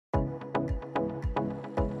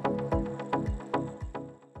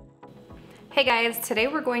Hey guys, today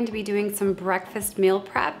we're going to be doing some breakfast meal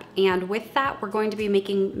prep, and with that we're going to be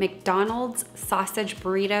making McDonald's sausage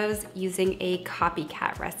burritos using a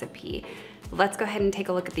Copycat recipe. Let's go ahead and take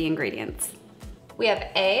a look at the ingredients. We have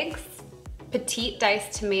eggs, petite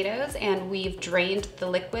diced tomatoes, and we've drained the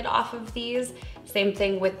liquid off of these. Same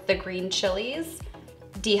thing with the green chilies,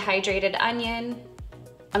 dehydrated onion,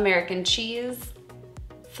 American cheese,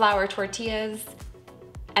 flour tortillas,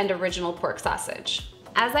 and original pork sausage.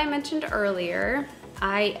 As I mentioned earlier,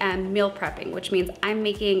 I am meal prepping, which means I'm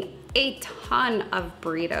making a ton of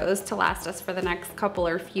burritos to last us for the next couple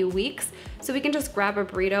or few weeks, so we can just grab a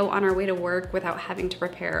burrito on our way to work without having to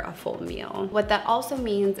prepare a full meal. What that also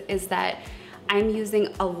means is that I'm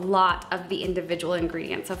using a lot of the individual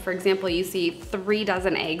ingredients. So for example, you see 3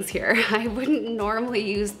 dozen eggs here. I wouldn't normally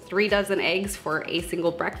use 3 dozen eggs for a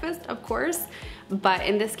single breakfast, of course, but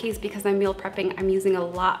in this case, because I'm meal prepping, I'm using a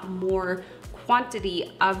lot more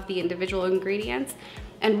quantity of the individual ingredients.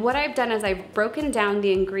 And what I've done is I've broken down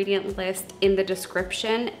the ingredient list in the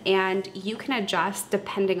description, and you can adjust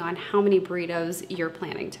depending on how many burritos you're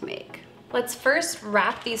planning to make. Let's first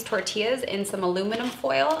wrap these tortillas in some aluminum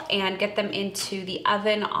foil and get them into the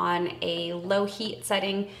oven on a low heat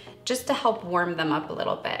setting just to help warm them up a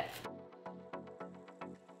little bit.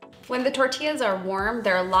 When the tortillas are warm,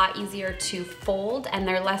 they're a lot easier to fold and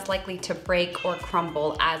they're less likely to break or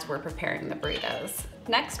crumble as we're preparing the burritos.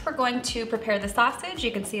 Next, we're going to prepare the sausage.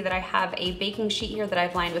 You can see that I have a baking sheet here that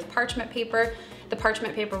I've lined with parchment paper. The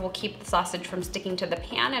parchment paper will keep the sausage from sticking to the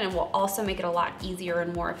pan, and it will also make it a lot easier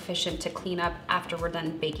and more efficient to clean up after we're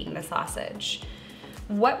done baking the sausage.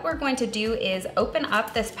 What we're going to do is open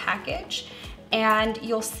up this package, and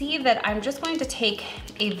you'll see that I'm just going to take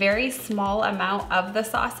a very small amount of the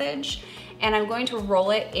sausage and I'm going to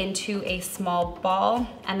roll it into a small ball,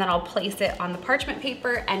 and then I'll place it on the parchment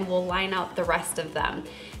paper and we'll line out the rest of them.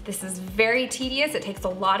 This is very tedious, it takes a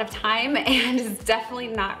lot of time and is definitely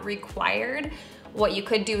not required. What you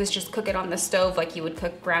could do is just cook it on the stove like you would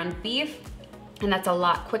cook ground beef, and that's a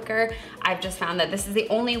lot quicker. I've just found that this is the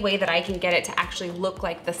only way that I can get it to actually look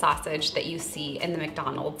like the sausage that you see in the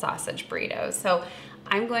McDonald's sausage burritos. So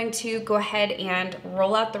I'm going to go ahead and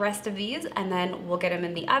roll out the rest of these, and then we'll get them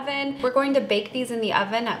in the oven. We're going to bake these in the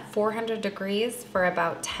oven at 400 degrees for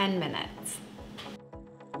about 10 minutes.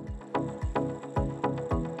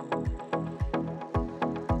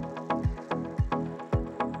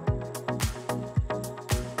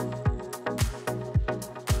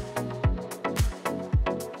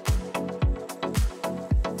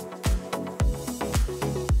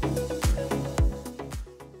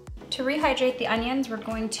 To rehydrate the onions, we're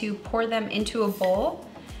going to pour them into a bowl,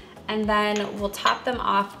 and then we'll top them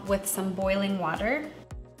off with some boiling water.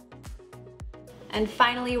 And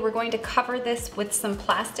finally, we're going to cover this with some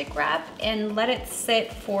plastic wrap and let it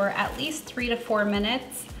sit for at least 3 to 4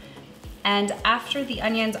 minutes. And after the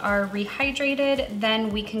onions are rehydrated, then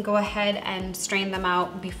we can go ahead and strain them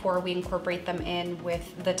out before we incorporate them in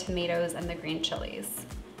with the tomatoes and the green chilies.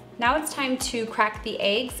 Now it's time to crack the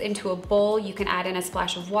eggs into a bowl. You can add in a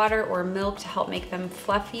splash of water or milk to help make them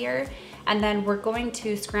fluffier. And then we're going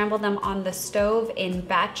to scramble them on the stove in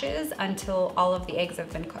batches until all of the eggs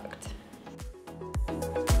have been cooked.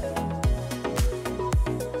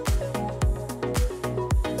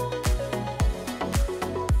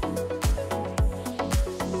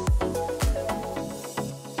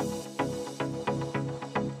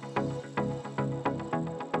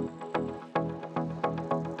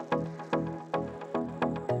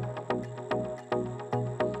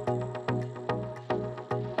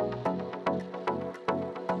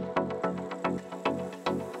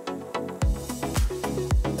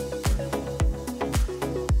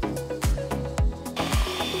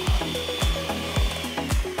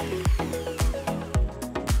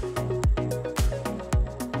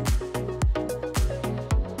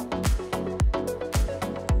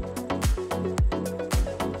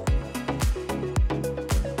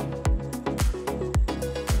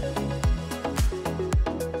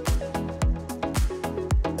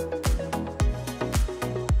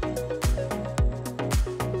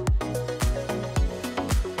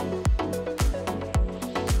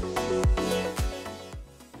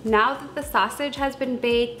 Now that the sausage has been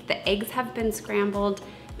baked, the eggs have been scrambled,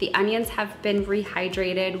 the onions have been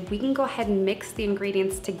rehydrated, we can go ahead and mix the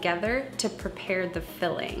ingredients together to prepare the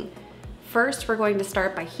filling. First, we're going to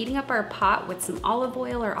start by heating up our pot with some olive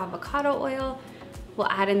oil or avocado oil. We'll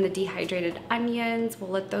add in the dehydrated onions. We'll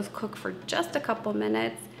let those cook for just a couple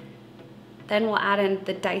minutes. Then we'll add in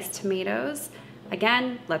the diced tomatoes.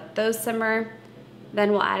 Again, let those simmer.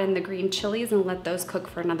 Then we'll add in the green chilies and let those cook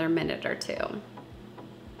for another minute or two.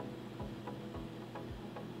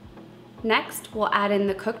 Next, we'll add in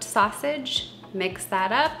the cooked sausage, mix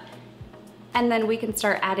that up, and then we can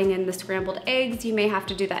start adding in the scrambled eggs. You may have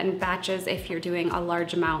to do that in batches if you're doing a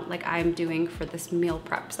large amount like I'm doing for this meal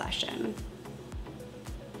prep session.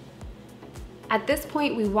 At this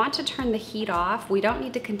point, we want to turn the heat off. We don't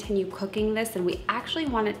need to continue cooking this, and we actually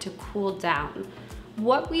want it to cool down.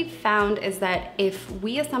 What we've found is that if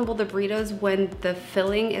we assemble the burritos when the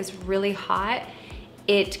filling is really hot,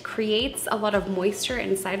 it creates a lot of moisture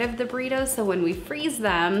inside of the burritos, so when we freeze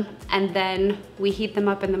them and then we heat them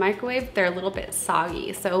up in the microwave, they're a little bit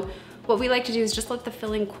soggy. So what we like to do is just let the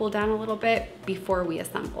filling cool down a little bit before we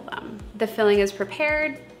assemble them. The filling is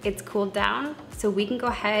prepared, it's cooled down, so we can go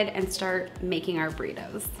ahead and start making our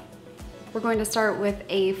burritos. We're going to start with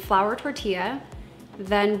a flour tortilla,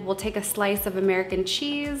 then we'll take a slice of American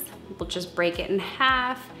cheese, we'll just break it in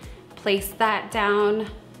half, place that down,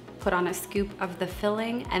 put on a scoop of the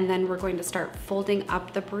filling, and then we're going to start folding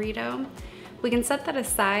up the burrito. We can set that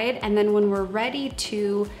aside, and then when we're ready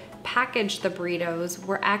to package the burritos,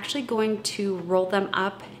 we're actually going to roll them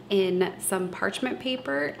up in some parchment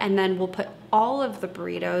paper, and then we'll put all of the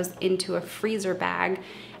burritos into a freezer bag,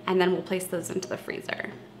 and then we'll place those into the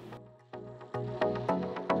freezer.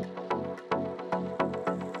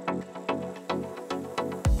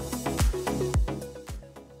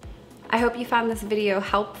 I hope you found this video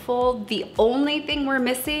helpful. The only thing we're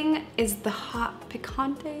missing is the hot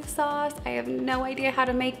picante sauce. I have no idea how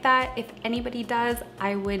to make that. If anybody does,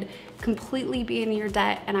 I would completely be in your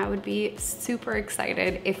debt, and I would be super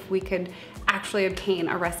excited if we could actually obtain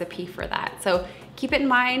a recipe for that. So keep it in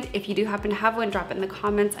mind. If you do happen to have one, drop it in the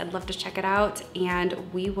comments. I'd love to check it out,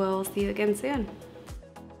 and we will see you again soon.